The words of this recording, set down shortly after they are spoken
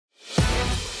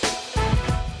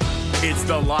It's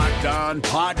the Locked On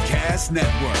Podcast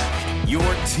Network, your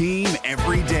team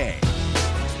every day.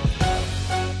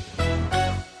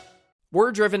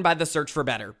 We're driven by the search for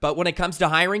better, but when it comes to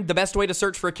hiring, the best way to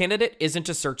search for a candidate isn't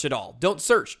to search at all. Don't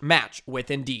search, match with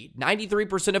Indeed.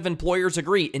 93% of employers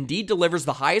agree Indeed delivers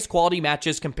the highest quality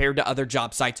matches compared to other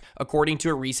job sites, according to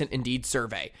a recent Indeed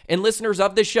survey. And listeners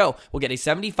of this show will get a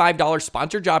 $75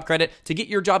 sponsored job credit to get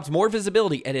your jobs more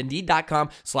visibility at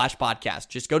Indeed.com/podcast.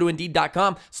 Just go to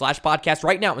Indeed.com/podcast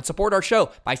right now and support our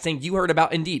show by saying you heard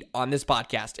about Indeed on this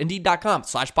podcast.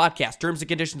 Indeed.com/podcast. Terms and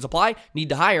conditions apply. Need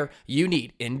to hire? You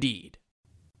need Indeed.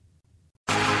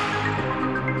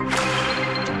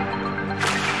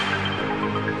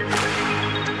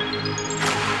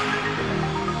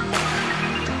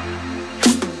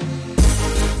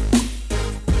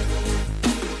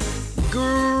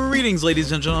 Greetings,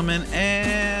 ladies and gentlemen,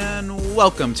 and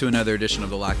welcome to another edition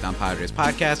of the Locked On Padres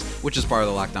podcast, which is part of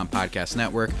the Locked On Podcast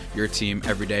Network, your team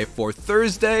every day, for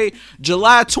Thursday,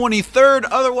 July 23rd,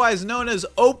 otherwise known as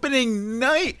opening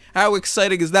night. How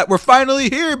exciting is that? We're finally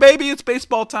here, baby. It's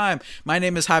baseball time. My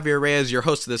name is Javier Reyes, your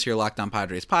host of this here Locked On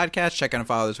Padres podcast. Check out and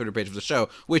follow the Twitter page of the show,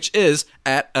 which is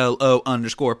at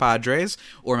 @LO_Padres,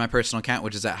 or my personal account,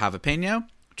 which is at Javapeno,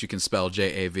 which you can spell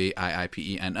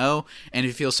JAVIIPENO. And if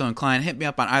you feel so inclined, hit me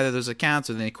up on either of those accounts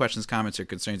with any questions, comments, or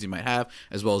concerns you might have,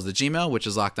 as well as the Gmail, which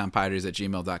is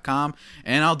lockedonpadres@gmail.com.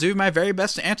 And I'll do my very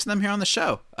best to answer them here on the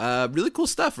show. Really cool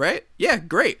stuff, right? Yeah,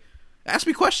 great. Ask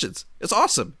me questions. It's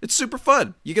awesome. It's super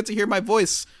fun. You get to hear my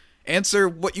voice answer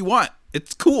what you want.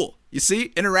 It's cool. You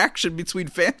see? Interaction between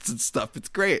fans and stuff. It's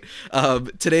great.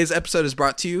 Today's episode is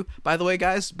brought to you, by the way,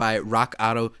 guys, by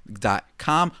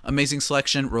rockauto.com. Amazing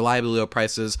selection, reliably low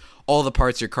prices, all the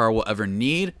parts your car will ever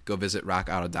need. Go visit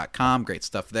rockauto.com. Great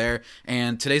stuff there.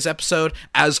 And today's episode,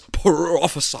 as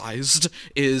prophesized,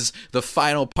 is the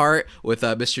final part with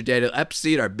Mr. Daniel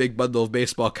Epstein, our big bundle of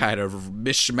baseball kind of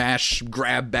mishmash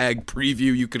grab bag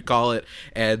preview, you could call it.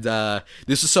 And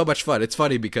this is so much fun. It's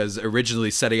funny because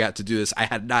originally setting out to do this, I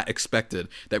had not expected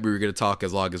that we were going to talk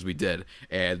as long as we did.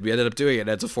 And we ended up doing it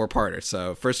as a four-parter.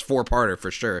 So first four-parter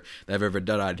for sure that I've ever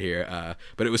done on here.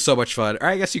 But it was so much fun. Or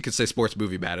I guess you could say Sports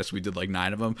Movie Madness. We did like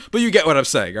 9 of them, but you get what I'm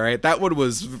saying. All right, that one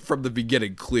was from the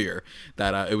beginning clear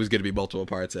that it was going to be multiple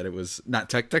parts, and it was not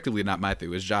technically not my thing,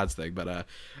 it was John's thing. But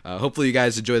hopefully you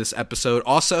guys enjoy this episode.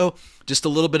 Also, just a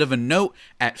little bit of a note: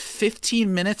 at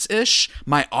 15 minutes ish,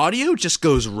 my audio just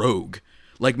goes rogue.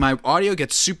 Like, my audio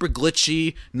gets super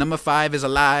glitchy. Number 5 is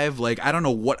alive. Like, I don't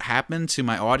know what happened to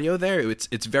my audio there.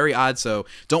 It's very odd. So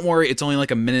don't worry. It's only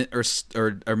like a minute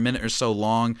or a minute or so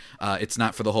long. It's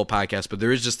not for the whole podcast, but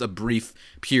there is just a brief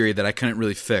period that I couldn't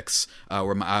really fix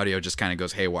where my audio just kind of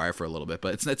goes haywire for a little bit.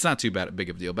 But it's not too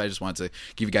big of a deal. But I just wanted to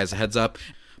give you guys a heads up.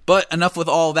 But enough with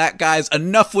all that, guys.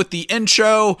 Enough with the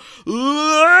intro.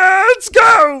 Let's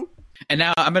go. And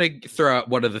now I'm going to throw out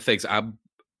one of the things I'm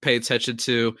pay attention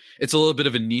to. It's a little bit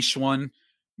of a niche one.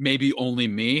 Maybe only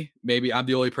me. Maybe I'm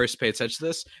the only person to pay attention to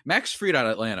this. Max Fried on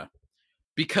Atlanta.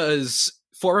 Because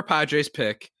former Padres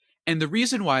pick. And the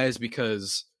reason why is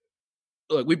because,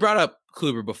 look, we brought up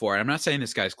Kluber before. And I'm not saying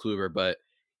this guy's Kluber, but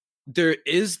there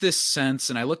is this sense,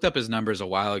 and I looked up his numbers a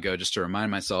while ago just to remind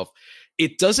myself,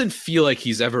 it doesn't feel like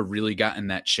he's ever really gotten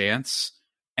that chance.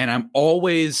 And I'm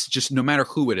always just, no matter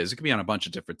who it is, it could be on a bunch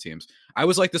of different teams. I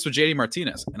was like this with JD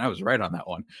Martinez, and I was right on that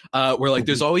one. Where like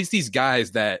there's always these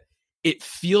guys that it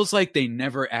feels like they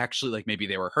never actually, like maybe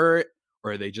they were hurt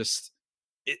or they just,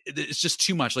 it's just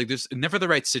too much. Like there's never the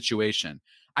right situation.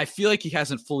 I feel like he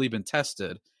hasn't fully been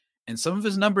tested, and some of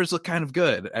his numbers look kind of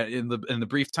good in the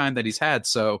brief time that he's had.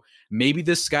 So maybe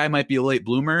this guy might be a late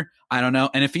bloomer. I don't know.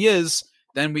 And if he is,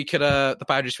 then we could, the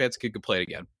Padres fans could play it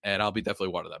again, and I'll be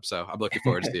definitely one of them. So I'm looking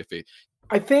forward to the defeat.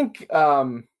 I think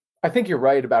you're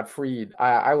right about Fried.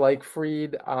 I like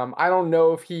Fried. I don't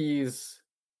know if he's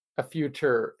a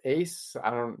future ace. I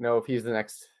don't know if he's the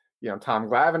next, Tom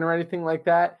Glavine or anything like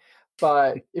that.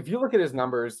 But if you look at his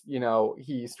numbers,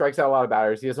 he strikes out a lot of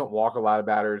batters. He doesn't walk a lot of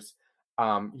batters.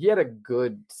 He had a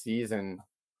good season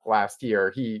last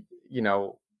year. He,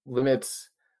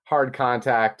 limits hard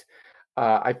contact.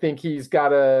 I think he's got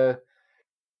to,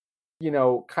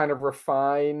 kind of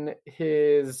refine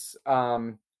his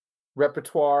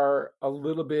repertoire a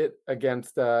little bit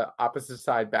against opposite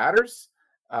side batters.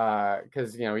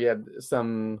 Because, he had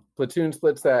some platoon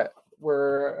splits that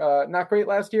were not great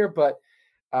last year, but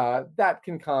that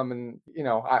can come. And,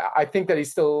 I think that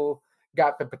he's still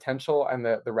got the potential and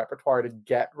the repertoire to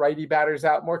get righty batters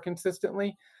out more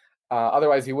consistently.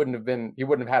 Otherwise, he wouldn't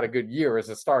have had a good year as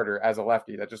a starter as a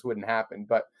lefty. That just wouldn't happen.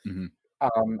 But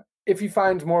if he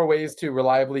finds more ways to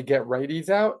reliably get righties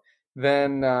out,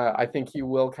 then I think he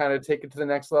will kind of take it to the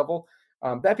next level.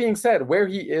 That being said, where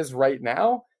he is right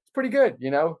now, it's pretty good.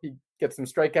 He gets some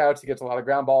strikeouts, he gets a lot of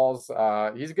ground balls.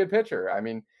 He's a good pitcher. I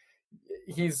mean,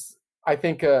 he's, I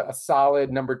think, a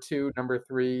solid number 2, number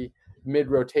 3 mid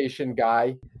rotation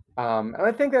guy. And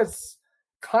I think that's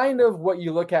kind of what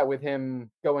you look at with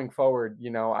him going forward.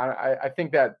 I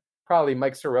think that probably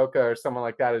Mike Soroka or someone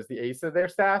like that is the ace of their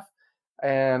staff,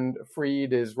 and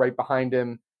Fried is right behind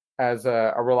him as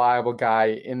a reliable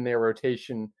guy in their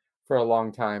rotation for a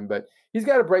long time. But he's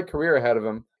got a bright career ahead of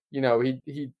him.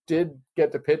 He did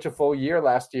get to pitch a full year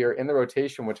last year in the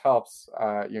rotation, which helps.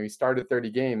 He started 30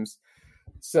 games.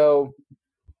 So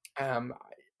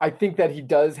I think that he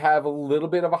does have a little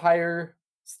bit of a higher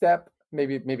step,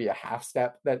 maybe a half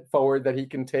step forward that he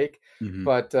can take. Mm-hmm.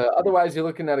 But otherwise, you're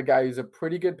looking at a guy who's a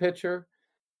pretty good pitcher,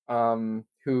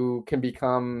 who can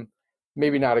become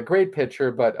maybe not a great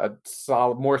pitcher, but a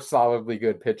more solidly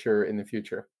good pitcher in the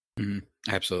future. Mm-hmm.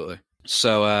 Absolutely.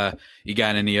 So you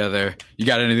got any other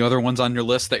ones on your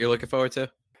list that you're looking forward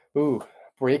to? Ooh,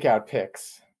 breakout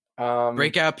picks.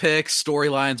 Breakout picks,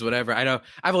 storylines, whatever. I know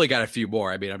I've only got a few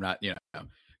more. I mean, I'm not,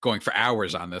 going for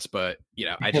hours on this, but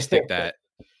I just think that.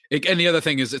 And the other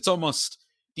thing is, it's almost,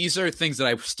 these are things that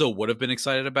I still would have been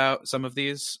excited about. Some of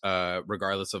these,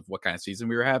 regardless of what kind of season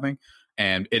we were having,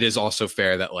 and it is also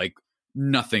fair that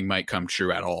nothing might come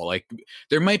true at all.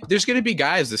 There's going to be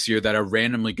guys this year that are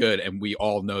randomly good, and we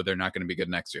all know they're not going to be good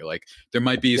next year. There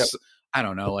might be. Yep. I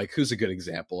don't know, who's a good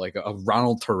example? A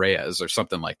Ronald Torreyes or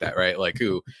something like that, right?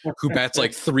 Who bats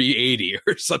 380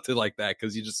 or something like that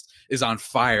because he just is on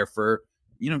fire for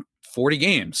 40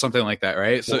 games, something like that,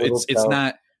 right? So it's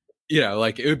not,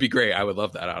 it would be great. I would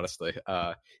love that, honestly.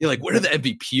 What are the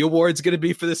MVP awards going to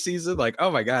be for this season?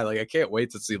 Oh my god, I can't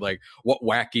wait to see what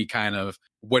wacky kind of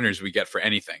winners we get for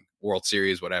anything, World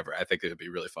Series, whatever. I think it would be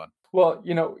really fun. Well,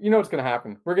 what's going to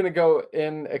happen. We're going to go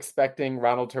in expecting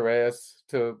Ronald Torreyes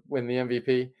to win the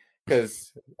MVP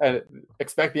because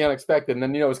expect the unexpected, and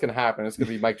then what's going to happen. It's going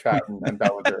to be Mike Trout and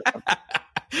Bellinger.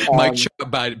 Mike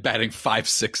Trout batting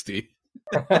 560.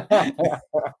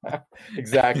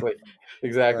 Exactly.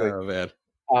 Oh man.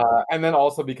 And then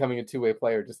also becoming a two-way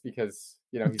player just because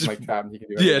he's Mike Trout and he can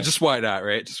do it. Yeah, just why not,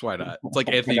 right? Just why not? It's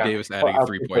like Anthony Davis adding a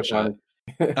 3-point shot.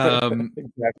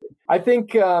 Exactly. I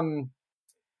think I'm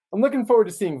looking forward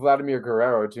to seeing Vladimir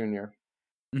Guerrero Jr.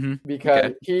 Mm-hmm.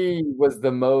 because he was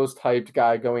the most hyped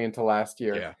guy going into last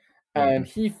year. Yeah. And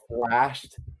he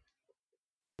flashed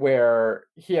where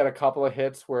he had a couple of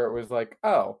hits where it was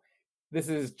oh, this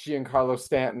is Giancarlo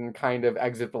Stanton kind of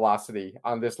exit velocity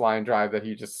on this line drive that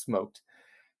he just smoked.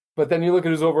 But then you look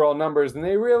at his overall numbers and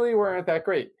they really weren't that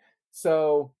great.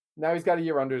 So now he's got a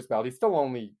year under his belt. He's still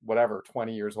only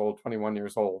 20 years old, 21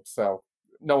 years old. So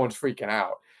no one's freaking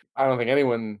out. I don't think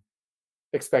anyone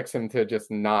expects him to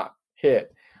just not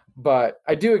hit. But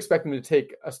I do expect him to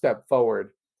take a step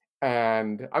forward.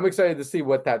 And I'm excited to see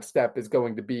what that step is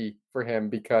going to be for him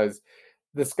because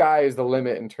the sky is the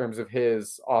limit in terms of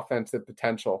his offensive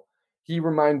potential. He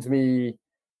reminds me,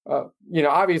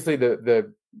 obviously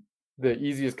the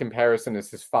easiest comparison is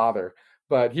his father,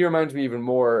 but he reminds me even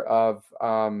more of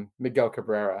Miguel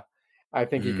Cabrera. I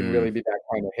think he can really be that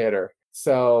kind of hitter.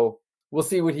 So we'll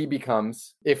see what he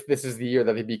becomes. If this is the year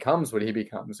that he becomes what he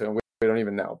becomes, and we don't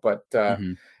even know. But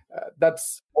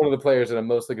that's one of the players that I'm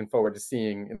most looking forward to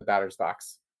seeing in the batter's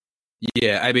box.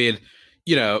 Yeah, I mean,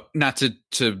 not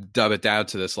to dub it down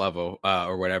to this level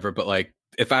or whatever, but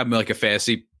if I'm a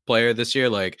fantasy player this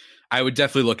year, I would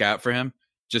definitely look out for him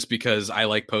just because I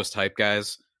like post hype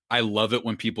guys. I love it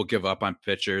when people give up on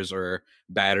pitchers or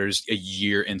batters a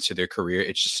year into their career.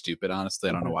 It's just stupid, honestly.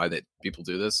 I don't know why that people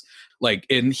do this.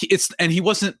 And he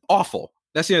wasn't awful.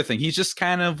 That's the other thing. He just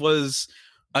kind of was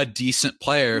a decent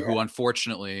player who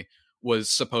unfortunately was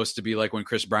supposed to be when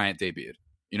Chris Bryant debuted.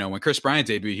 When Chris Bryant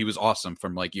debuted, he was awesome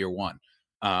from year one.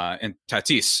 And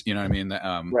Tatis, you know what I mean?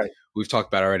 Right. We've talked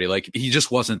about already. He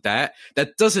just wasn't that.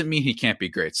 That doesn't mean he can't be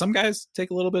great. Some guys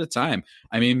take a little bit of time.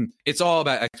 I mean, it's all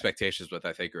about expectations with,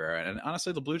 I think, Guerrero. And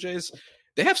honestly, the Blue Jays,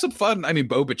 they have some fun. I mean,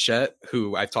 Bo Bichette,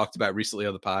 who I've talked about recently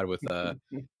on the pod with the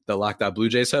Locked On Blue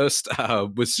Jays host,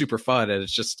 was super fun. And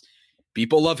it's just,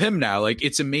 people love him now.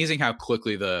 It's amazing how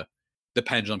quickly the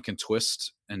pendulum can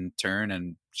twist and turn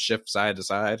and shift side to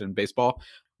side in baseball.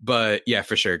 But yeah,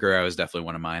 for sure, Guerrero is definitely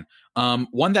one of mine.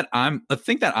 One that I'm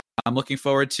looking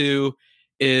forward to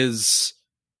is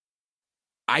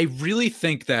I really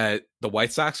think that the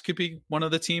White Sox could be one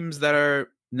of the teams that are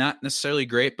not necessarily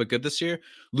great, but good this year.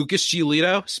 Lucas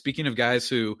Giolito, speaking of guys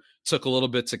who took a little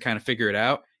bit to kind of figure it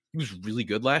out, he was really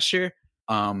good last year.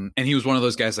 And he was one of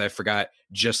those guys that I forgot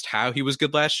just how he was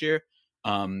good last year.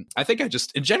 I think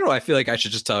in general, I feel like I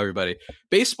should just tell everybody.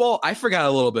 Baseball, I forgot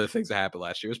a little bit of things that happened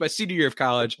last year. It was my senior year of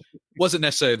college. Wasn't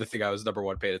necessarily the thing I was number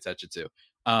one paying attention to.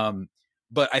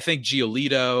 But I think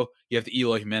Giolito, you have the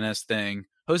Eloy Jimenez thing.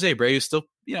 Jose Abreu still,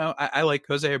 I like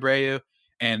Jose Abreu.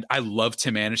 And I love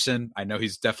Tim Anderson. I know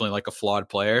he's definitely like a flawed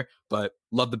player, but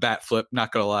love the bat flip.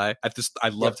 Not going to lie. I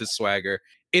loved his swagger.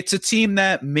 It's a team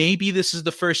that maybe this is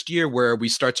the first year where we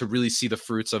start to really see the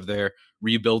fruits of their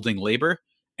rebuilding labor.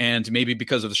 And maybe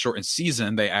because of the shortened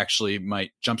season, they actually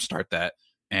might jumpstart that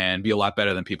and be a lot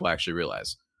better than people actually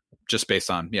realize. Just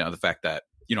based on, the fact that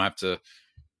you don't have to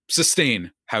sustain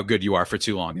how good you are for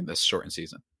too long in this shortened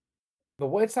season. The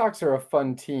White Sox are a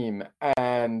fun team.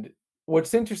 And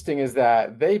what's interesting is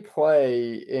that they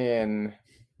play in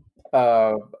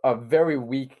a very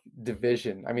weak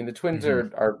division. I mean, the Twins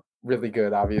are really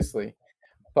good, obviously.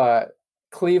 But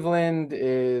Cleveland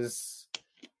is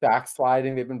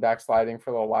backsliding. They've been backsliding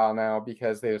for a little while now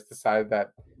because they just decided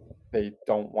that they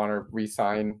don't want to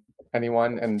re-sign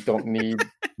anyone and don't need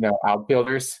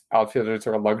outfielders. Outfielders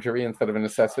are a luxury instead of a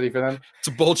necessity for them. It's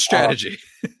a bold strategy.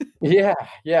 Yeah.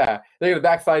 They're going to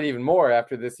backslide even more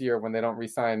after this year when they don't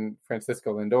re-sign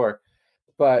Francisco Lindor.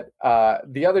 But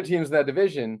the other teams in that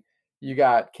division, you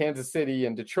got Kansas City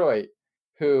and Detroit,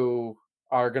 who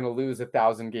are going to lose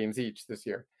 1,000 games each this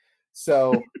year.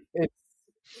 So it's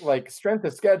like strength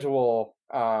of schedule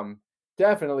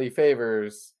definitely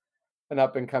favors an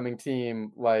up-and-coming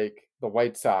team like the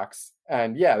White Sox.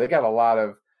 And yeah, they got a lot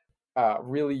of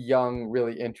really young,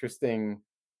 really interesting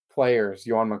players.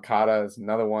 Yohan Moncada is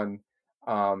another one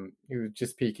who's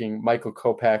just peaking. Michael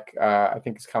Kopech, I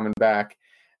think, is coming back.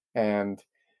 And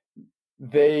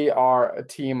they are a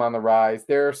team on the rise.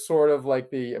 They're sort of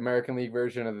like the American League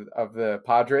version of the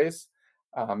Padres.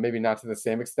 Maybe not to the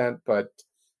same extent, but,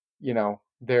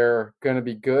 they're going to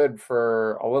be good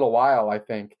for a little while, I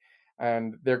think.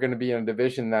 And they're going to be in a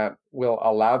division that will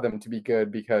allow them to be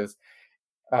good because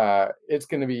it's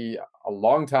going to be a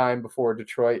long time before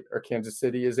Detroit or Kansas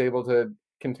City is able to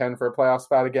contend for a playoff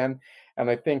spot again. And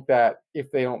I think that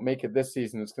if they don't make it this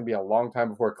season, it's going to be a long time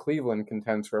before Cleveland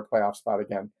contends for a playoff spot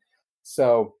again.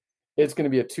 So it's going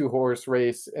to be a 2-horse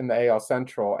race in the AL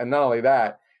Central. And not only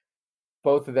that,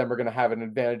 both of them are going to have an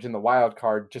advantage in the wild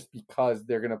card just because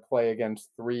they're going to play against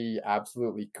 3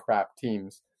 absolutely crap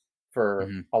teams for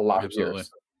a lot of years.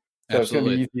 So it's going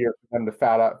to be easier for them to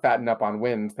fatten up on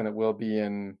wins than it will be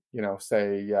in,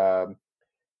 say, the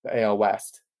AL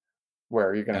West,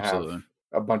 where you're going to have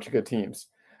a bunch of good teams.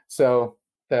 So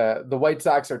the White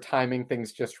Sox are timing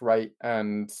things just right.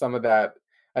 And some of that,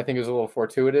 I think, is a little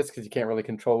fortuitous because you can't really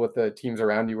control what the teams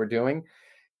around you are doing.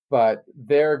 But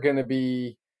they're going to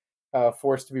be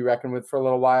forced to be reckoned with for a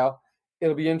little while.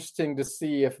 It'll be interesting to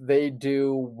see if they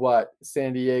do what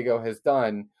San Diego has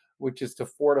done, which is to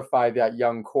fortify that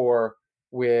young core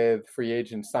with free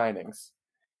agent signings,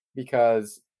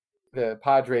 because the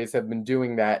Padres have been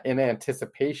doing that in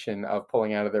anticipation of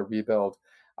pulling out of their rebuild.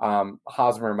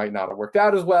 Hosmer might not have worked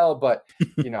out as well, but,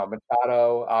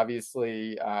 Machado,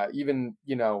 obviously, even,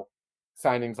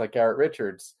 signings like Garrett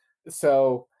Richards.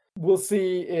 So we'll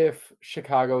see if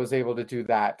Chicago is able to do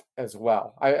that as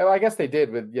well. I guess they did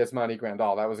with Yasmani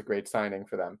Grandal. That was a great signing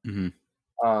for them.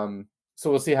 So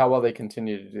we'll see how well they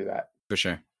continue to do that. For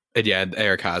sure. And yeah, the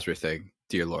Eric Hosmer thing,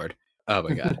 dear Lord. Oh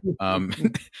my God.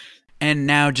 And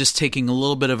now just taking a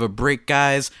little bit of a break,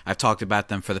 guys. I've talked about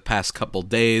them for the past couple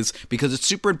days because it's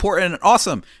super important and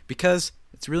awesome, because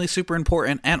it's really super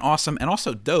important and awesome and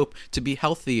also dope to be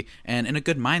healthy and in a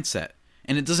good mindset.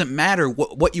 And it doesn't matter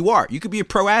what you are. You could be a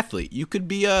pro athlete. You could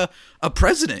be a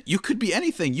president. You could be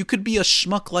anything. You could be a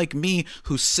schmuck like me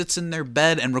who sits in their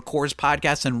bed and records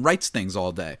podcasts and writes things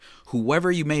all day.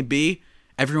 Whoever you may be,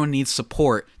 everyone needs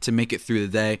support to make it through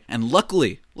the day. And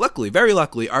luckily, very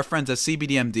luckily, our friends at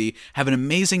CBDMD have an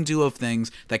amazing duo of things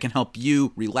that can help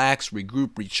you relax,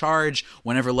 regroup, recharge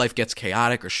whenever life gets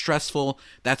chaotic or stressful.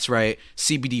 That's right,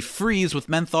 CBD Freeze with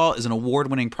Menthol is an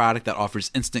award-winning product that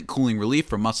offers instant cooling relief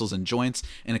for muscles and joints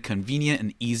in a convenient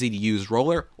and easy-to-use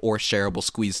roller or shareable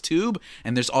squeeze tube.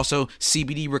 And there's also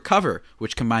CBD Recover,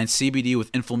 which combines CBD with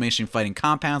inflammation-fighting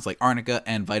compounds like arnica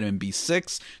and vitamin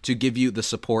B6 to give you the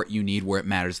support you need where it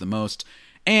matters the most.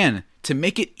 And to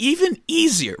make it even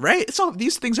easier, right?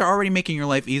 These things are already making your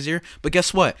life easier, but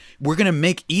guess what? We're going to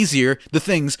make easier the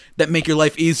things that make your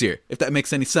life easier, if that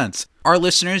makes any sense. Our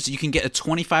listeners, you can get a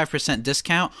 25%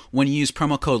 discount when you use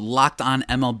promo code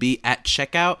LOCKEDONMLB at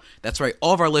checkout. That's right,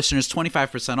 all of our listeners,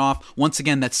 25% off. Once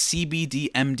again, that's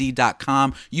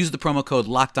cbdmd.com. Use the promo code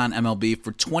LOCKEDONMLB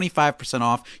for 25%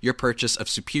 off your purchase of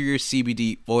superior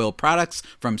CBD oil products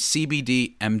from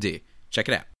CBDMD. Check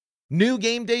it out. New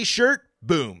game day shirt?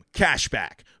 Boom,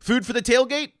 cashback. Food for the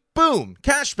tailgate? Boom,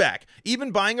 cashback.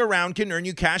 Even buying a round can earn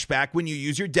you cash back when you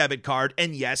use your debit card.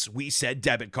 And yes, we said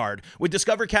debit card. With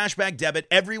Discover Cashback Debit,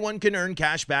 everyone can earn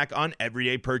cash back on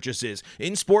everyday purchases.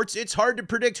 In sports, it's hard to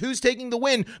predict who's taking the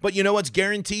win, but you know what's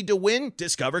guaranteed to win?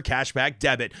 Discover Cashback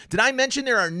Debit. Did I mention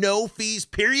there are no fees,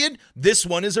 period? This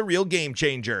one is a real game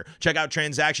changer. Check out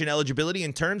transaction eligibility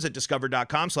and terms at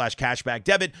discover.com/cashback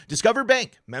debit. Discover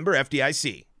Bank, member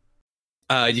FDIC.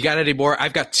 You got any more?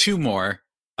 I've got two more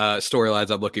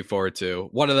storylines I'm looking forward to.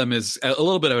 One of them is a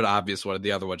little bit of an obvious one.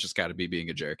 The other one just got to be being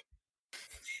a jerk.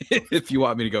 If you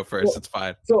want me to go first, it's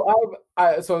fine. So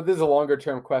so this is a longer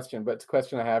term question, but it's a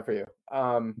question I have for you.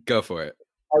 Go for it.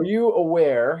 Are you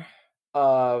aware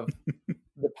of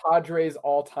the Padres'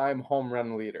 all-time home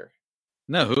run leader?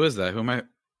 No, who is that? Who am I?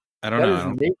 I don't That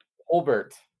know. is Nate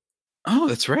Colbert. Oh,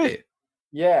 that's right.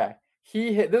 Yeah,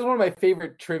 he hit. This is one of my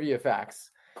favorite trivia facts.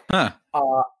 Huh.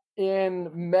 In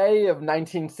May of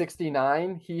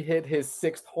 1969, he hit his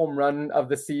 6th home run of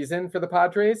the season for the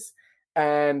Padres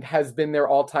and has been their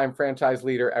all-time franchise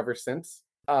leader ever since.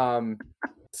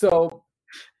 So,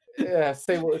 yeah,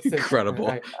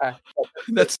 incredible.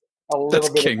 That's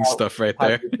king stuff right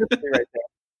there.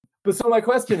 But so my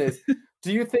question is,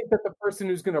 do you think that the person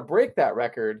who's going to break that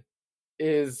record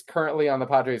is currently on the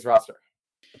Padres roster?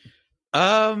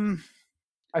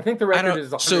 I think the record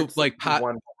is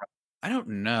 161. I don't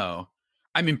know.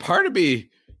 I mean, part of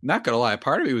me, not gonna lie,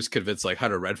 part of me was convinced like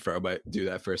Hunter Renfroe might do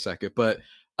that for a second, but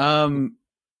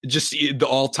just the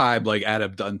all-time like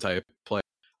Adam Dunn type play.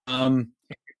 I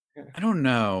don't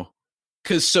know,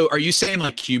 because so are you saying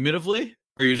like cumulatively,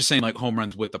 or you're just saying like home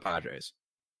runs with the Padres?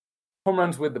 Home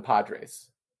runs with the Padres.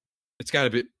 It's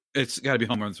got to be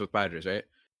home runs with Padres, right?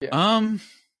 Yeah.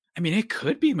 I mean, it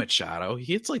could be Machado.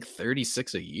 He hits like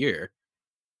 36 a year.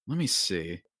 Let me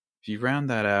see. If you round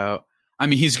that out, I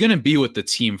mean, he's going to be with the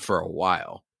team for a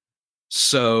while.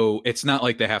 So it's not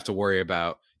like they have to worry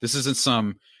about, this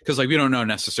isn't because like we don't know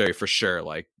necessarily for sure,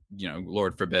 like, you know,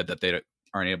 Lord forbid that they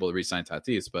aren't able to re-sign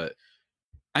Tatis. But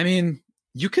I mean,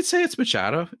 you could say it's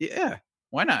Machado. Yeah.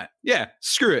 Why not? Yeah.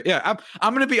 Screw it. Yeah.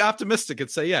 I'm going to be optimistic and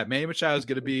say, yeah, Manny Machado is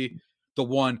going to be the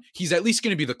one. He's at least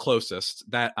going to be the closest.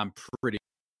 That I'm pretty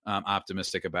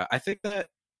optimistic about. I think that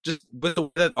just with the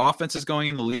way that offense is going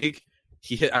in the league,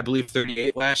 he hit, I believe,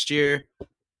 38 last year.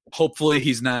 Hopefully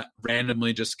he's not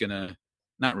randomly just going to,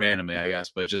 not randomly, I guess,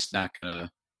 but just not going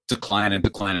to decline. You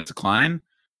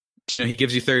know, he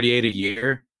gives you 38 a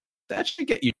year. That should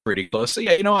get you pretty close. So,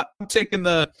 yeah, you know what? I'm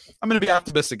going to be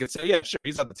optimistic and say, yeah, sure,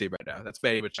 he's on the team right now. That's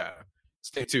Manny Machado.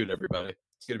 Stay tuned, everybody.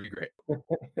 It's going to be great.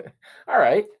 All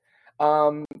right.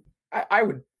 I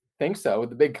would think so. With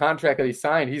the big contract that he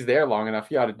signed, he's there long enough.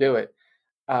 He ought to do it.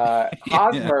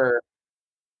 Hosmer,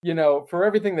 you know, for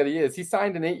everything that he is, he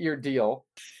signed an 8-year deal,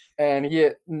 and he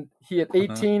hit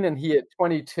 18 and he hit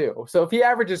 22. So if he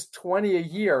averages 20 a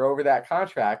year over that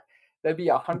contract, that'd be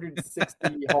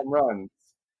 160 home runs,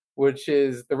 which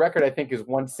is the record. I think is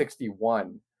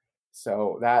 161.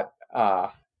 So that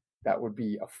would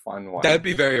be a fun one. That'd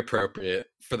be very appropriate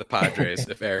for the Padres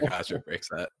if Eric Hosmer breaks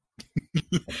that.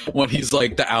 When he's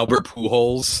like the Albert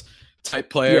Pujols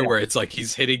type player, where it's like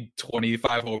he's hitting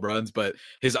 25 home runs, but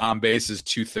his on base is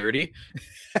 230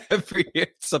 every year,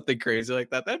 something crazy like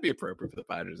that. That'd be appropriate for the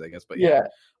Padres, I guess. But yeah.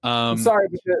 I'm sorry,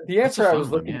 but the answer I was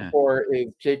looking for is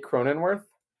Jake Cronenworth.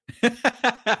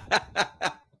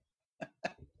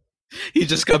 He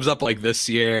just comes up like this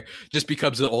year, just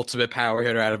becomes an ultimate power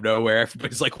hitter out of nowhere.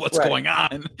 Everybody's like, what's going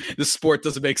on? This sport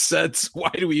doesn't make sense. Why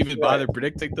do we even bother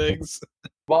predicting things?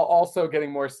 While also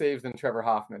getting more saves than Trevor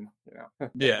Hoffman, you know.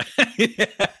 Yeah.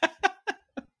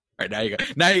 All right,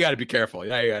 now you got to be careful.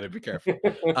 Another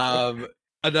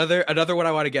one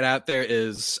I want to get out there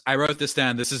is, I wrote this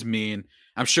down. This is mean.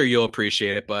 I'm sure you'll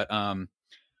appreciate it, but I'm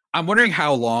wondering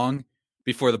how long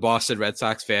before the Boston Red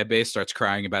Sox fan base starts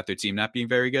crying about their team not being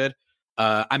very good.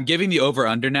 I'm giving the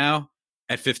over-under now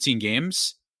at 15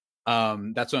 games.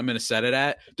 That's what I'm going to set it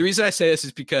at. The reason I say this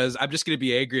is because I'm just going to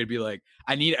be angry and be like,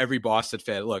 I need every Boston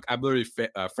fan. Look, I'm literally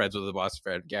friends with a Boston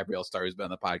fan, Gabrielle Starr, who's been on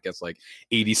the podcast like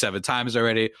 87 times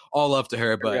already. All love to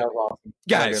her, but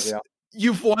guys,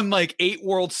 you've won like 8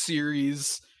 World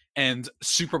Series and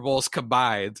Super Bowls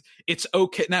combined. It's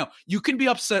okay. Now, you can be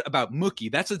upset about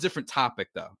Mookie. That's a different topic,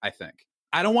 though, I think.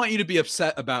 I don't want you to be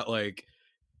upset about like,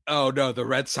 oh no, the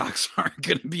Red Sox aren't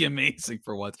going to be amazing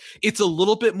for once. It's a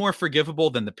little bit more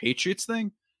forgivable than the Patriots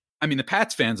thing. I mean, the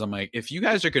Pats fans, I'm like, if you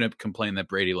guys are going to complain that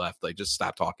Brady left, like, just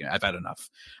stop talking. I've had enough.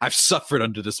 I've suffered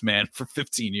under this man for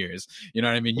 15 years. You know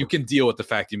what I mean? You can deal with the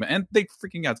fact and they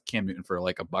freaking got Cam Newton for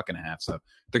like $1.50. So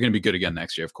they're going to be good again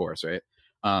next year, of course, right?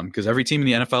 because every team in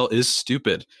the NFL is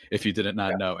stupid. If you didn't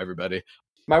not know, everybody,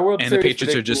 My World and Series the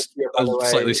Patriots are prediction just this year, by the way,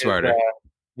 slightly is, smarter.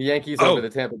 the Yankees Oh, over the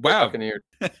Tampa Bay wow. Buccaneers.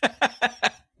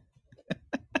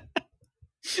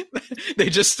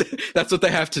 That's what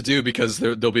they have to do because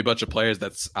there'll be a bunch of players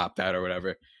that opt out or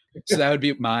whatever. So that would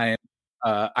be mine.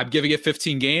 I'm giving it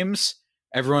 15 games.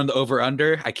 Everyone the over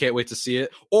under. I can't wait to see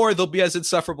it. Or they'll be as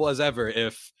insufferable as ever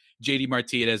if JD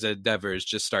Martinez and Devers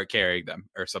just start carrying them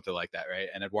or something like that, right?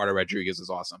 And Eduardo Rodriguez is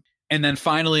awesome. And then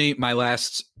finally, my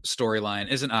last storyline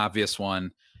is an obvious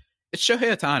one. It's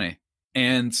Shohei Ohtani.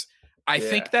 And I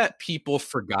think that people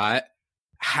forgot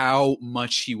how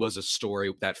much he was a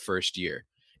story that first year.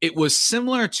 It was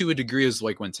similar to a degree as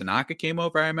like when Tanaka came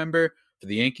over, I remember, for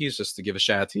the Yankees, just to give a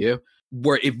shout out to you,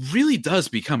 where it really does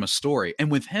become a story. And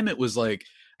with him, it was like,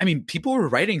 I mean, people were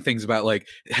writing things about like,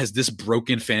 has this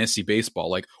broken fantasy baseball?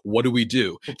 Like, what do we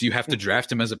do? Do you have to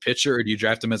draft him as a pitcher or do you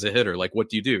draft him as a hitter? Like, what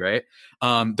do you do, right?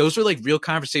 Those were like real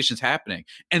conversations happening.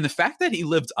 And the fact that he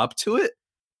lived up to it,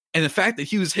 and the fact that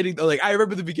he was hitting, like, I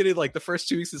remember the beginning, like the first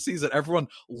 2 weeks of the season, everyone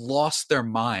lost their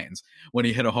minds when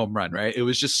he hit a home run, right? It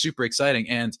was just super exciting.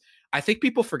 And I think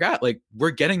people forgot, like,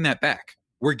 we're getting that back.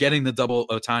 We're getting the double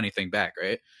Ohtani thing back,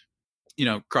 right? You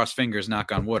know, cross fingers,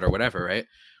 knock on wood or whatever, right?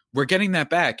 We're getting that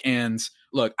back. And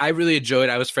look, I really enjoyed,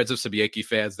 I was friends with some Yankee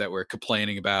fans that were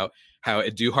complaining about how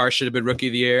Andujar should have been rookie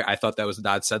of the year. I thought that was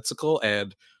nonsensical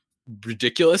and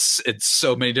ridiculous in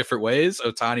so many different ways.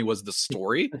 Ohtani was the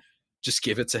story. Just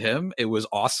give it to him. It was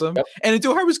awesome. Yep. And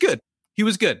Andujar was good. He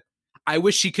was good. I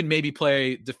wish he could maybe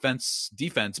play defense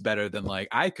better than like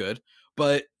I could,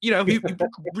 but you know, he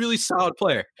really solid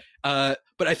player. But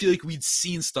I feel like we'd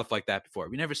seen stuff like that before.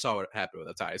 We never saw what happened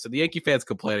with Ohtani. So the Yankee fans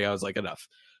complaining, I was like, enough.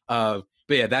 But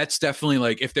yeah, that's definitely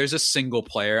like, if there's a single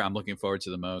player I'm looking forward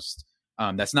to the most,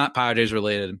 that's not Padres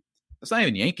related. That's not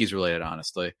even Yankees related,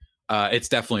 honestly. It's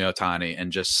definitely Ohtani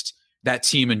and just that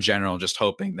team in general, just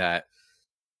hoping that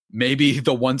maybe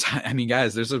the one time, I mean,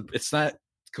 guys, it's not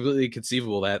completely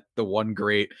conceivable that the one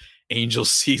great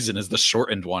Angels season is the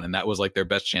shortened one. And that was like their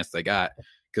best chance they got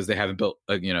because they haven't built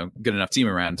a, good enough team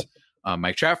around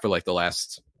Mike Trout for like the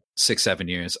last 6-7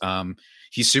 years.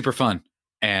 He's super fun.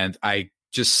 And I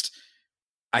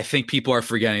think people are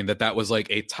forgetting that was like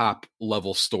a top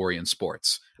level story in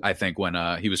sports. I think when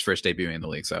he was first debuting in the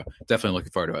league. So definitely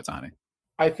looking forward to Ohtani.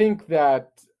 I think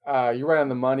that you're right on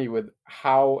the money with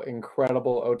how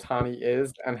incredible Ohtani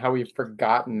is and how we've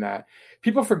forgotten that.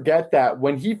 People forget that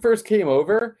when he first came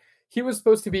over, he was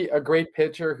supposed to be a great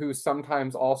pitcher who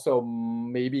sometimes also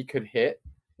maybe could hit.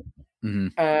 Mm-hmm.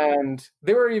 And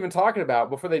they were even talking about,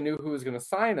 before they knew who was going to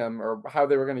sign him or how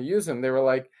they were going to use him, they were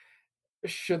like,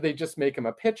 should they just make him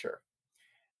a pitcher?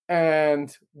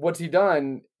 And what's he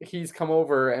done? He's come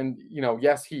over and,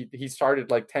 yes, he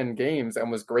started like 10 games and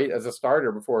was great as a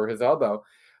starter before his elbow.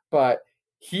 But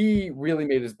he really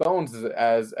made his bones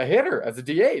as a hitter, as a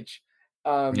DH.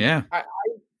 I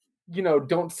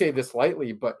don't say this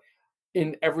lightly, but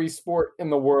in every sport in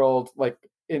the world, like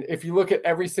if you look at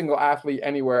every single athlete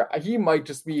anywhere, he might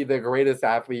just be the greatest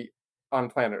athlete on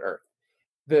planet Earth.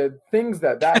 The things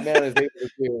that man is able to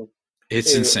do.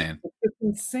 It's insane. It's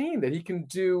insane that he can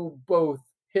do both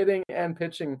hitting and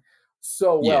pitching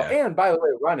so well. Yeah. And by the way,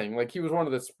 running, like he was one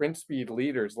of the sprint speed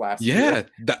leaders last year.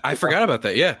 Yeah, I forgot about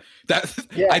that. Yeah,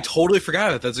 I totally forgot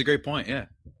about that. That's a great point. Yeah.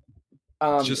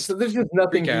 So there's just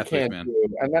nothing he can't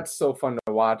do, and that's so fun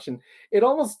to watch. And it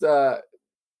almost, I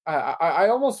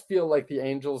almost feel like the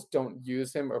Angels don't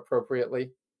use him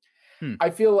appropriately. I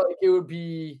feel like it would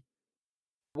be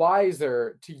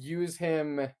wiser to use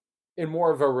him in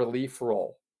more of a relief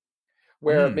role,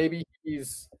 where maybe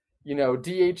he's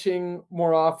DHing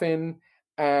more often,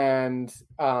 and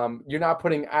you're not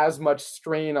putting as much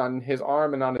strain on his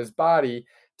arm and on his body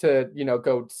to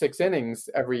go 6 innings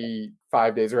every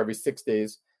 5 days or every 6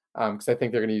 days, because I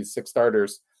think they're going to use 6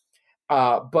 starters.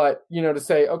 But to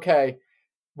say, okay,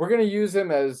 we're going to use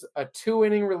him as a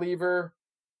 2-inning reliever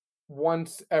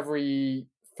once every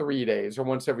 3 days or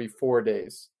once every 4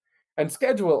 days, and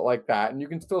schedule it like that. And you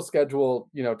can still schedule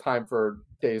time for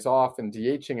days off and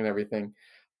DHing and everything.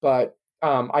 But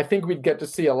I think we'd get to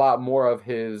see a lot more of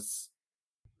him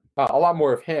and a lot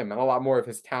more of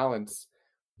his talents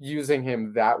using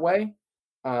him that way,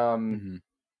 and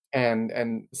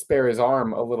spare his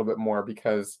arm a little bit more,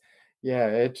 because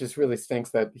it just really stinks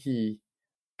that he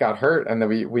got hurt and that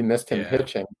we missed him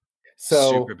pitching.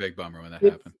 So super big bummer when that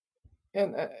happened.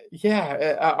 And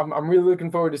I'm really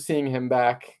looking forward to seeing him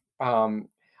back. I'm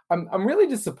really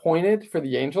disappointed for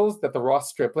the Angels that the Ross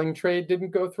Stripling trade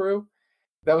didn't go through.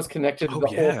 That was connected to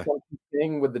the whole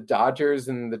thing with the Dodgers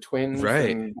and the Twins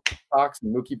and Sox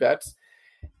and Mookie Betts.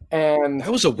 And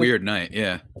that was a weird night.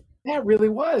 Yeah. that really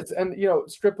was. And,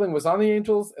 Stripling was on the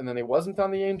Angels, and then he wasn't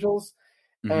on the Angels.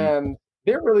 Mm-hmm. And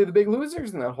they're really the big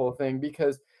losers in that whole thing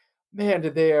because, man,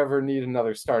 did they ever need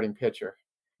another starting pitcher.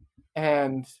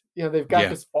 And, they've got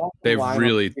this awful they lineup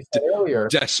really we said earlier.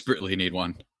 desperately need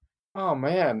one. Oh,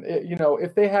 man.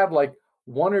 If they had like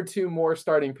one or two more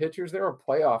starting pitchers, they're a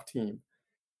playoff team.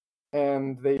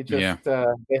 And they just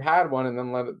they had one and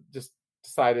then just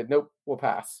decided, nope, we'll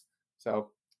pass.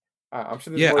 So I'm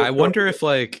sure there's more I wonder if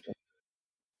I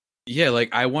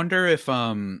wonder if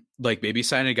maybe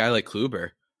signing a guy like Kluber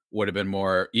would have been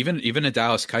more, even a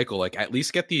Dallas Keuchel, like at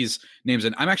least get these names.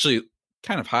 And I'm actually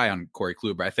kind of high on Corey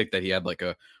Kluber. I think that he had like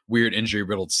a weird injury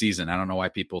riddled season. I don't know why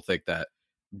people think that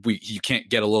you can't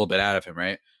get a little bit out of him,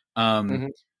 right?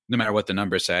 No matter what the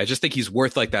numbers say. I just think he's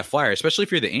worth like that flyer, especially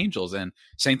if you're the Angels. And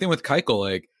same thing with Keuchel.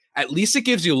 Like at least it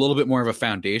gives you a little bit more of a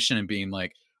foundation and being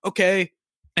like, okay.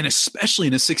 And especially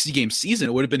in a 60-game season,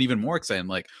 it would have been even more exciting.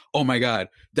 Like, oh my God,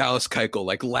 Dallas Keuchel,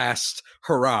 like last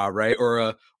hurrah, right? Or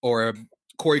a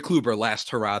Corey Kluber last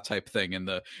hurrah type thing in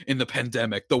the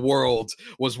pandemic. The world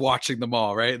was watching them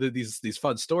all, right? These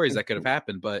fun stories that could have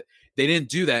happened, but they didn't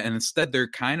do that. And instead they're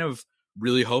kind of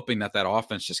really hoping that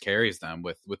offense just carries them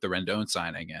with the Rendon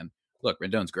signing. And look,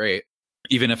 Rendon's great.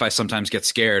 Even if I sometimes get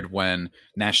scared when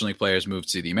National League players move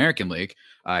to the American League,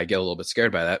 I get a little bit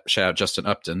scared by that. Shout out Justin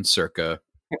Upton, circa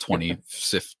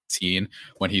 2015,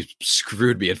 when he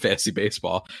screwed me in fantasy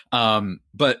baseball.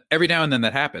 But every now and then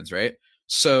that happens, right?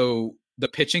 So the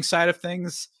pitching side of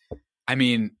things, I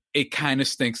mean, it kind of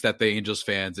stinks that the Angels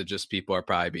fans and just people are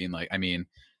probably being like, I mean,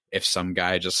 if some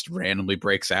guy just randomly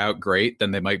breaks out, great,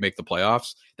 then they might make the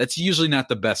playoffs. That's usually not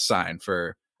the best sign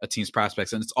for a team's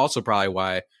prospects. And it's also probably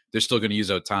why they're still going to use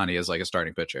Ohtani as like a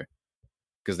starting pitcher,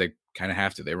 because they kind of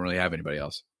have to. They don't really have anybody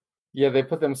else. Yeah, they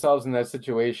put themselves in that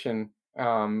situation.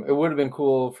 It would have been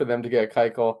cool for them to get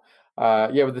Keuchel.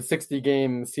 With the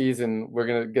 60-game season, we're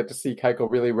going to get to see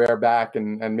Keuchel really rear back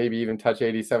and maybe even touch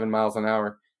 87 miles an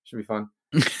hour. Should be fun.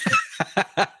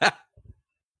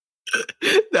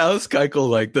 That was Keuchel.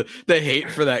 Like the hate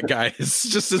for that guy is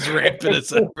just as rampant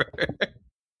as ever.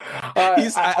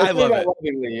 I love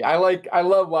it. I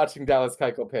love watching Dallas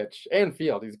Keuchel pitch and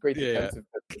field. He's a great defensive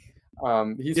pitcher.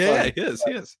 He's fun. He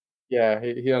is. Yeah,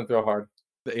 he don't throw hard.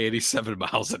 The 87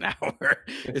 miles an hour.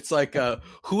 It's like,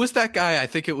 who was that guy? I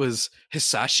think it was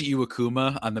Hisashi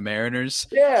Iwakuma on the Mariners.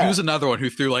 Yeah. He was another one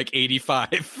who threw like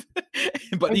 85,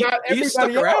 but he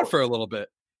stuck around for a little bit.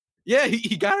 Yeah,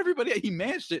 he got everybody. He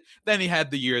managed it. Then he had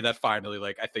the year that finally,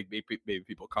 like, I think maybe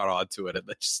people caught on to it, and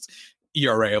just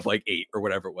ERA of like 8 or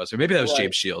whatever it was. Or maybe that was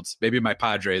James Shields. Maybe my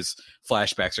Padres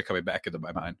flashbacks are coming back into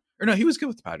my mind. Or no, he was good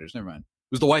with the Padres. Never mind.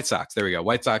 It was the White Sox. There we go.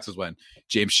 White Sox was when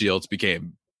James Shields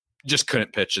just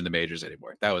couldn't pitch in the majors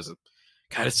anymore. That was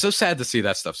God, it's so sad to see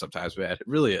that stuff sometimes, man. It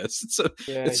really is.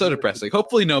 It's so depressing.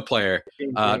 Hopefully no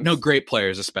great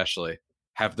players especially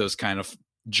have those kind of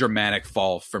dramatic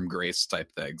fall from grace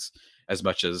type things as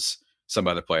much as some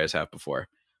other players have before.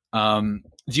 Do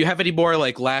you have any more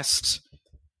like last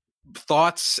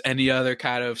thoughts, any other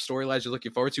kind of storylines you're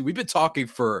looking forward to? We've been talking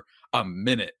for a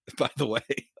minute, by the way.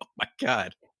 Oh my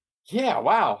God. Yeah,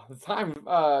 wow.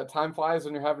 The time flies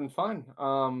when you're having fun.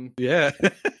 Yeah.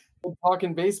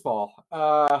 Talking baseball.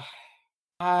 I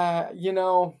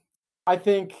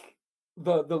think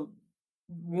the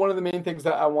one of the main things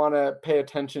that I want to pay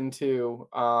attention to,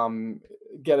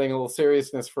 getting a little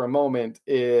seriousness for a moment,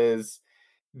 is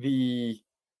the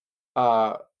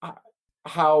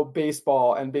how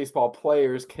baseball and baseball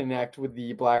players connect with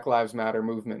the Black Lives Matter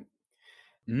movement.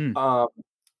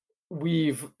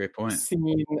 We've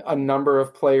seen a number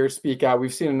of players speak out.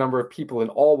 We've seen a number of people in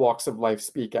all walks of life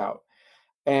speak out.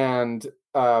 And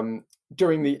during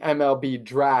the MLB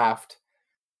draft,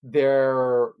 all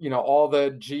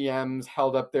the GMs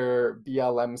held up their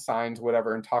BLM signs,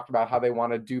 whatever, and talked about how they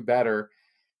want to do better.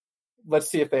 Let's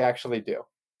see if they actually do.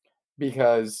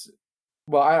 Because,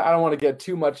 well, I don't want to get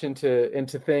too much into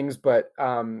things, but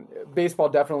baseball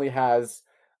definitely has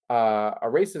a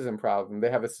racism problem. They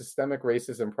have a systemic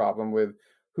racism problem with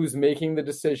who's making the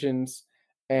decisions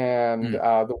and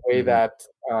the way that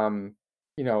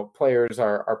players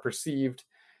are perceived.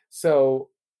 So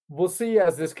we'll see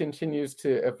as this continues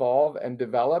to evolve and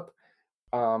develop.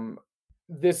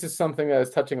 This is something that is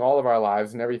touching all of our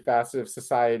lives in every facet of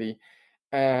society.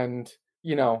 And,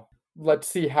 let's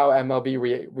see how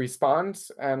MLB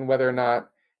responds and whether or not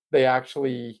they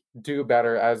actually do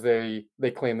better as they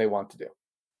claim they want to do.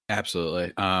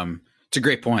 Absolutely. It's a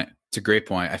great point.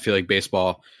 I feel like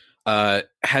baseball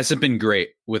hasn't been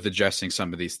great with addressing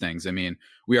some of these things. I mean,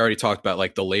 we already talked about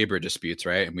like the labor disputes,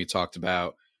 right? And we talked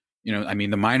about I mean,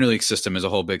 the minor league system is a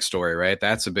whole big story, right?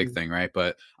 That's a big thing, right?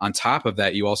 But on top of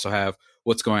that, you also have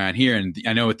what's going on here. And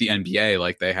I know with the NBA,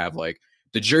 like they have like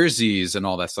the jerseys and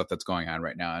all that stuff that's going on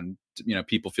right now. And,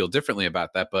 people feel differently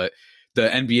about that. But the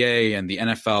NBA and the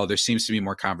NFL, there seems to be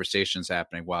more conversations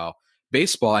happening. While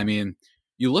baseball, I mean,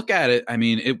 you look at it, I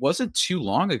mean, it wasn't too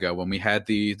long ago when we had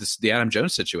the Adam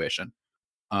Jones situation,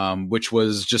 which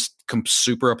was just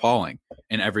super appalling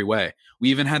in every way. We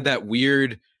even had that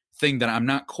weird thing that I'm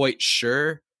not quite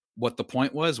sure what the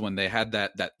point was when they had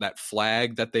that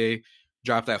flag that they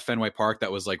dropped at Fenway Park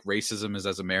that was like racism is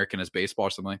as American as baseball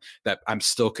or something. That I'm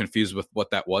still confused with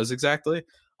what that was exactly.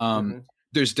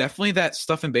 There's definitely that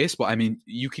stuff in baseball. I mean,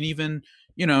 you can even,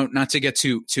 not to get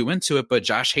too into it, but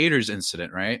Josh Hader's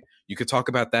incident, right? You could talk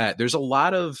about that. There's a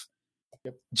lot of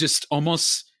just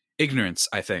almost ignorance,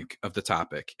 I think, of the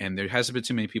topic. And there hasn't been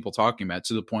too many people talking about it,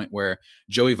 to the point where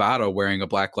Joey Votto wearing a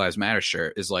Black Lives Matter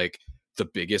shirt is like the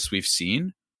biggest we've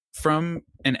seen from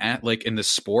in the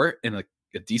sport in like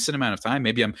a decent amount of time.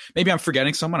 Maybe I'm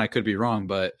forgetting someone. I could be wrong,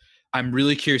 but I'm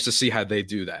really curious to see how they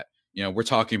do that. We're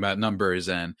talking about numbers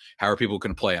and how are people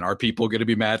going to play, and are people going to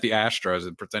be mad at the Astros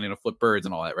and pretending to flip birds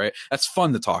and all that, right? That's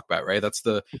fun to talk about, right? That's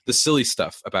the silly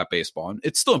stuff about baseball, and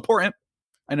it's still important.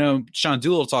 I know Sean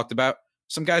Doolittle talked about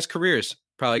some guys' careers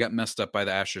probably got messed up by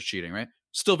the Astros cheating, right?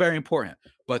 Still very important,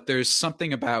 but there's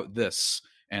something about this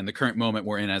and the current moment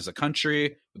we're in as a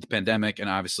country with the pandemic, and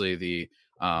obviously the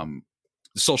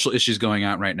social issues going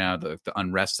on right now, the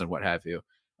unrest and what have you.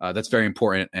 That's very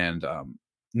important and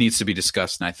needs to be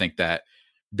discussed. And I think that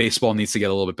baseball needs to get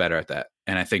a little bit better at that.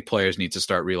 And I think players need to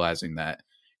start realizing that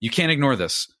you can't ignore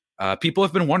this. People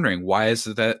have been wondering, why is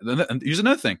that? Here's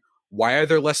another thing. Why are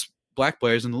there less black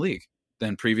players in the league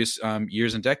than previous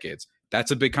years and decades?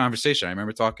 That's a big conversation. I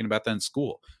remember talking about that in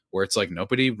school, where it's like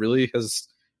nobody really has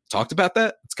talked about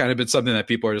that. It's kind of been something that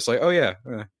people are just like, oh yeah.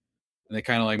 And they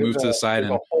kind of like move to the side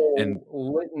and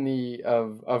litany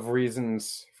of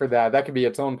reasons for that. That could be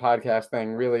its own podcast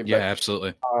thing, really. But, yeah,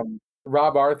 absolutely.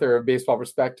 Rob Arthur of Baseball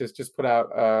Prospectus just put out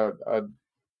a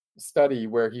study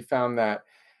where he found that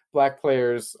black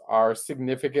players are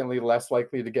significantly less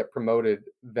likely to get promoted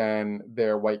than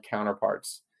their white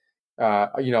counterparts,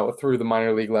 through the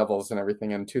minor league levels and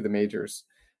everything and to the majors.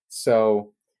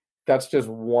 So that's just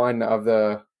one of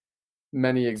the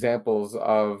many examples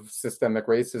of systemic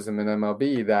racism in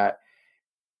MLB, that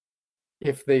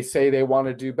if they say they want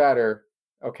to do better,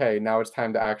 okay, now it's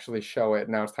time to actually show it.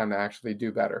 Now it's time to actually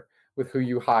do better with who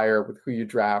you hire, with who you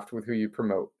draft, with who you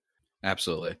promote.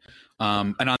 Absolutely.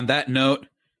 And on that note,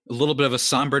 a little bit of a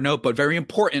somber note, but very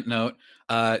important note,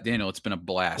 Daniel, it's been a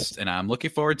blast, and I'm looking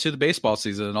forward to the baseball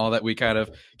season and all that we kind of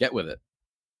get with it.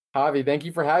 Javi, thank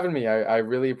you for having me. I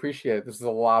really appreciate it. This is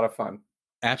a lot of fun.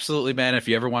 Absolutely, man. If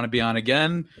you ever want to be on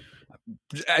again,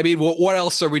 I mean, what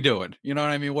else are we doing? You know what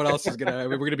I mean? What else is we're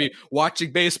gonna be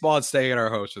watching baseball and staying at our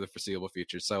host for the foreseeable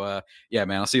future. So, yeah,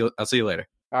 man, I'll see you later.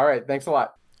 All right, thanks a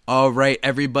lot. All right,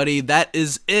 everybody, that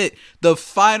is it. The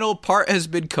final part has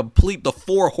been complete. The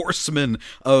 4 horsemen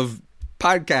of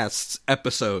podcasts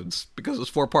episodes, because it was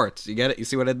 4 parts. You get it? You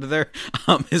see what I did there?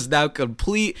 Is now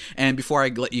complete. And before I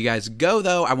let you guys go,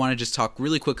 though, I want to just talk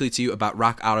really quickly to you about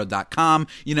rockauto.com.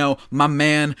 My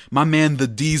man, the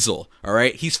Diesel. All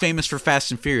right. He's famous for Fast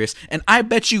and Furious. And I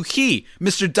bet you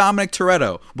Mr. Dominic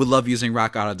Toretto, would love using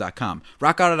rockauto.com.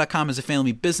 Rockauto.com is a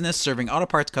family business serving auto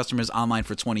parts customers online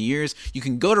for 20 years. You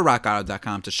can go to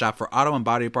rockauto.com to shop for auto and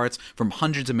body parts from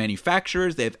hundreds of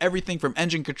manufacturers. They have everything from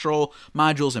engine control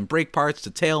modules and brake parts to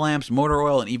tail lamps, motor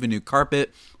oil, and even new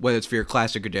carpet. Whether it's for your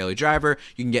classic or daily driver,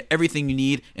 you can get everything you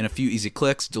need in a few easy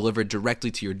clicks delivered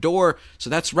directly to your door. So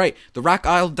that's right, the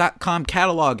rockauto.com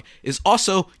catalog is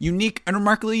also unique and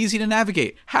remarkably easy to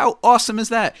navigate. How awesome is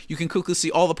that? You can quickly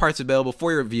see all the parts available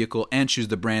for your vehicle and choose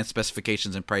the brand,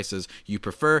 specifications, and prices you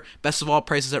prefer. Best of all,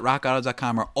 prices at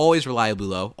rockauto.com are always reliably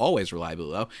low,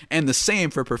 and the same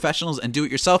for professionals and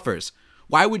do-it-yourselfers.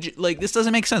 Why would you, this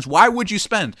doesn't make sense. Why would you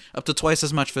spend up to twice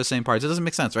as much for the same parts? It doesn't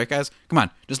make sense, right, guys? Come on,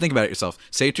 just think about it yourself.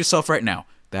 Say it to yourself right now.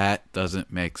 That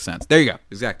doesn't make sense. There you go.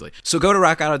 Exactly. So go to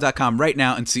rockauto.com right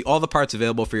now and see all the parts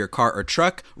available for your car or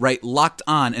truck. Write Locked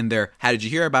On in their How Did You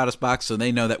Hear About Us box so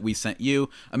they know that we sent you.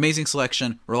 Amazing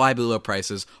selection, reliably low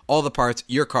prices, all the parts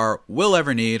your car will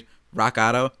ever need.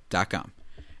 rockauto.com.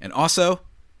 And also,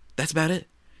 that's about it.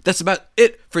 That's about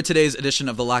it for today's edition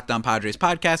of the Locked On Padres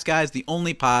podcast, guys. The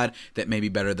only pod that may be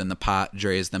better than the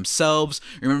Padres themselves.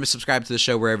 Remember to subscribe to the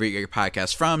show wherever you get your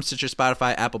podcasts from. Stitcher,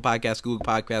 Spotify, Apple Podcasts, Google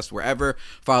Podcasts, wherever.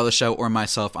 Follow the show or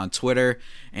myself on Twitter.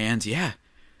 And yeah,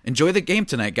 enjoy the game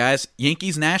tonight, guys.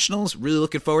 Yankees-Nationals. Really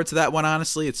looking forward to that one,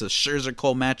 honestly. It's a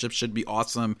Scherzer-Cole matchup. Should be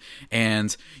awesome.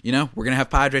 And, we're going to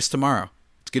have Padres tomorrow.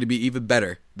 going to be even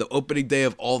better. The opening day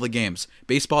of all the games.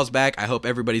 Baseball's back. I hope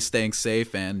everybody's staying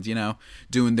safe and,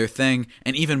 doing their thing.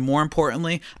 And even more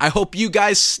importantly, I hope you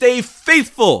guys stay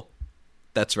faithful.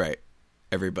 That's right.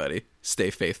 Everybody, stay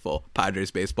faithful.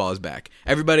 Padres baseball is back.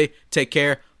 Everybody, take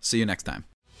care. See you next time.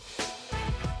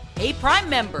 Hey, Prime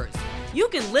members, you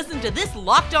can listen to this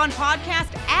Locked On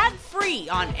podcast ad-free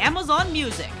on Amazon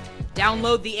Music.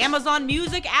 Download the Amazon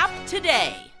Music app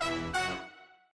today.